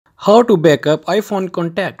How to backup iPhone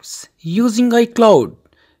contacts using iCloud.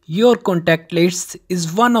 Your contact list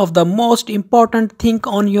is one of the most important things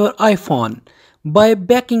on your iPhone. By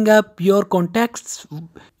backing up your contacts,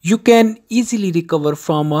 you can easily recover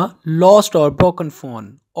from a lost or broken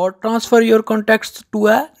phone or transfer your contacts to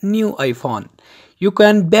a new iPhone. You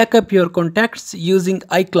can back up your contacts using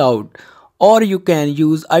iCloud, or you can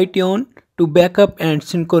use iTunes to backup and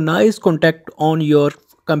synchronize contact on your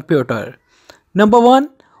computer. Number 1.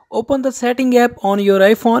 Open the setting app on your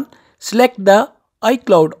iPhone. Select the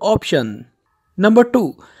iCloud option. Number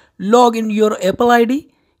 2. Log in your Apple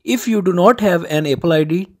ID. If you do not have an Apple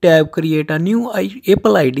ID, tap create a new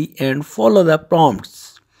Apple ID and follow the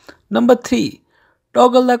prompts. Number 3.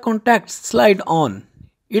 Toggle the contacts slide on.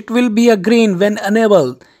 It will be a green when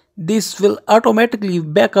enabled. This will automatically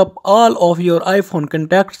back up all of your iPhone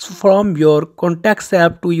contacts from your contacts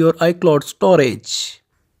app to your iCloud storage.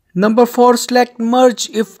 Number 4. Select merge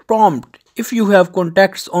if prompt. If you have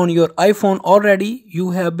contacts on your iPhone already,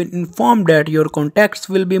 you have been informed that your contacts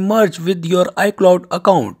will be merged with your iCloud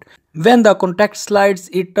account. When the contact slides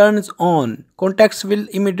it turns on, contacts will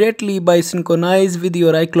immediately be synchronized with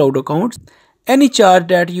your iCloud accounts. Any charge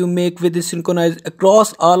that you make will be synchronized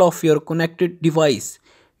across all of your connected devices.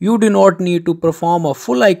 You do not need to perform a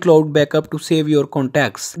full iCloud backup to save your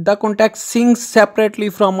contacts. The contacts sync separately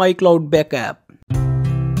from iCloud backup.